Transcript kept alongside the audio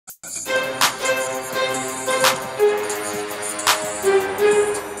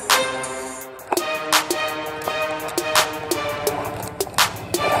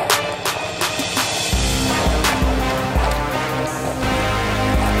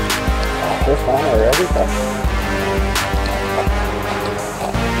This one already?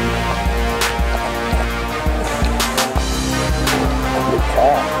 Good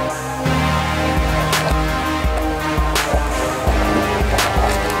cat.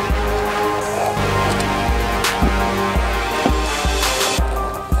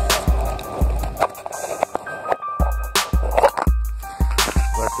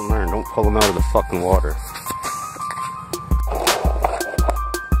 Lesson learned, don't pull them out of the fucking water.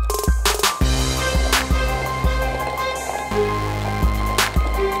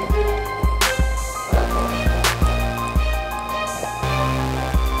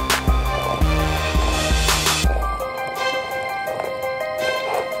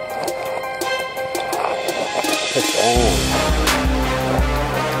 Push on.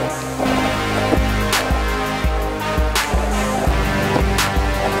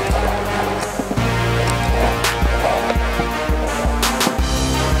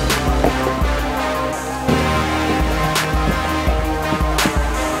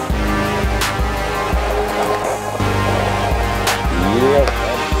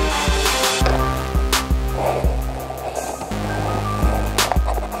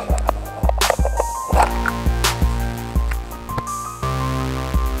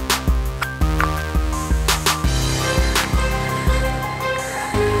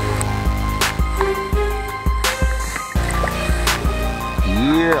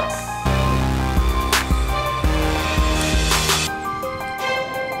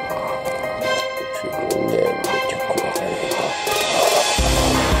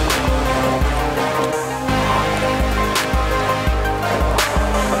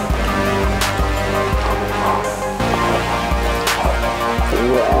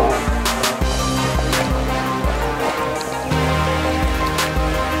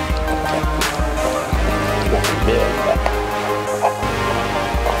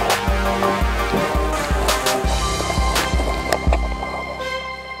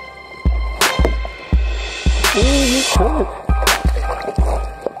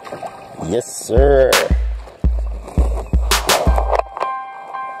 Yes, sir.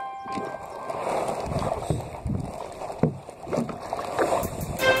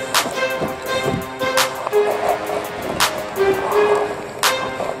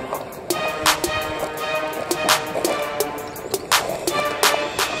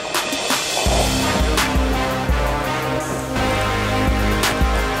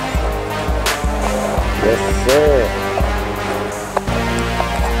 Yes, sir.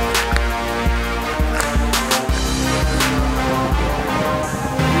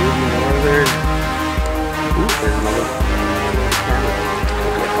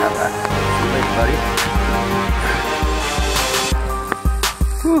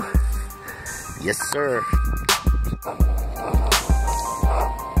 Whew. Yes, sir.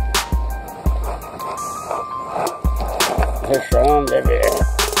 Fish on, baby.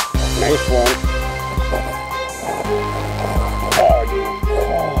 Nice one. Oh, you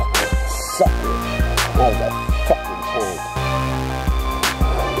fucking sucker. That was a fucking tank.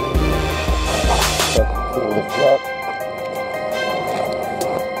 Fucking cool the fuck.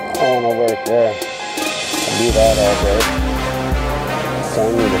 I wanna work there. I'll do that all day. Sun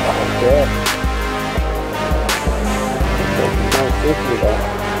me to fuck up. It's more 50 though.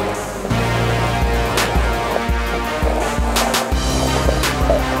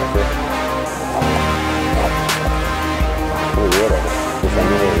 Oh, whatever. Because I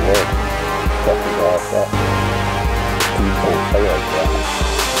knew it worked. Fucking off up. You can't play like that.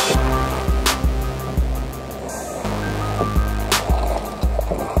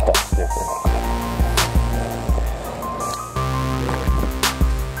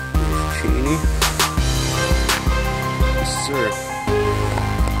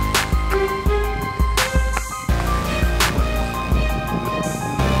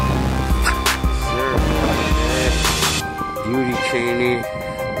 Beauty chainy.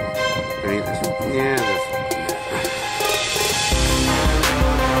 Yeah,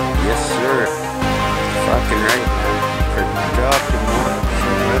 yes, sir. Fucking right, man. For job tomorrow.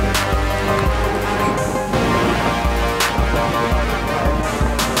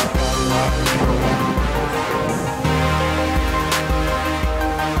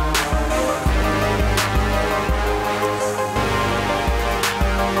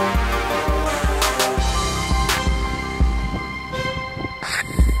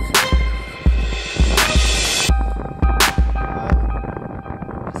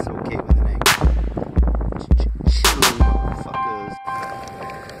 It's okay with an egg. Chilling, motherfuckers.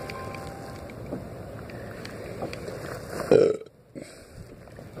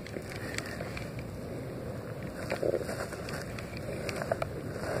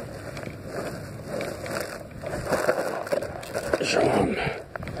 Sean.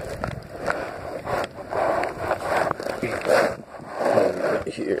 Right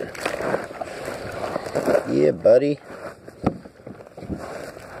here. Yeah, buddy.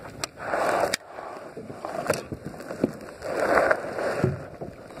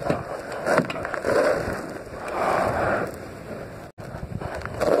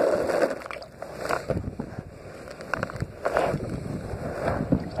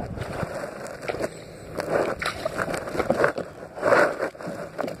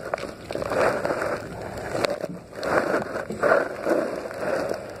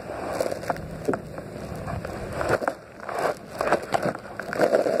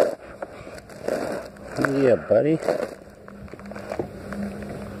 Yeah, buddy.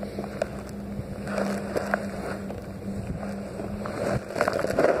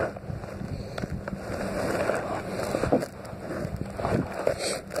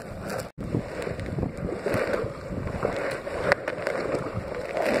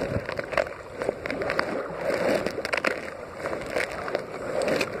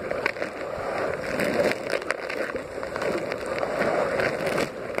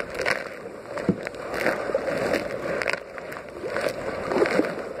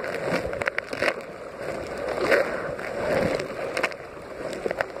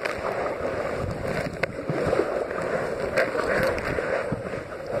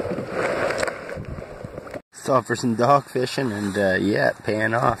 Off for some dog fishing and yeah,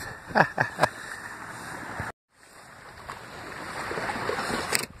 paying off.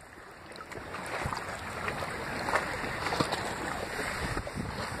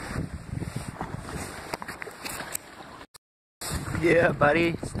 Yeah,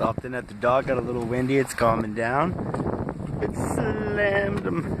 buddy, stopped in at the dock, got a little windy, it's calming down. It slammed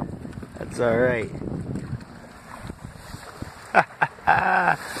him. That's alright.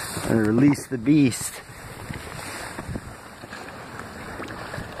 And release the beast.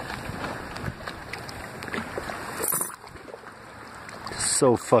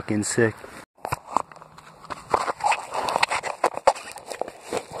 So fucking sick.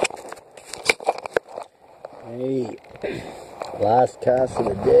 Hey, last cast of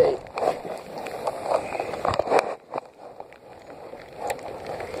the day.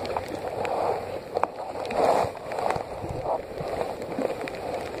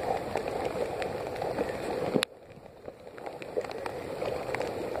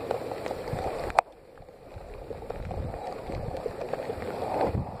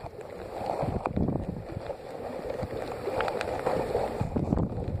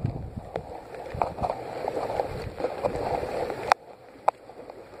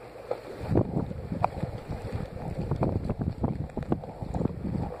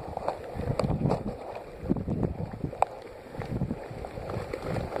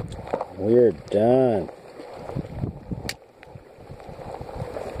 We're done.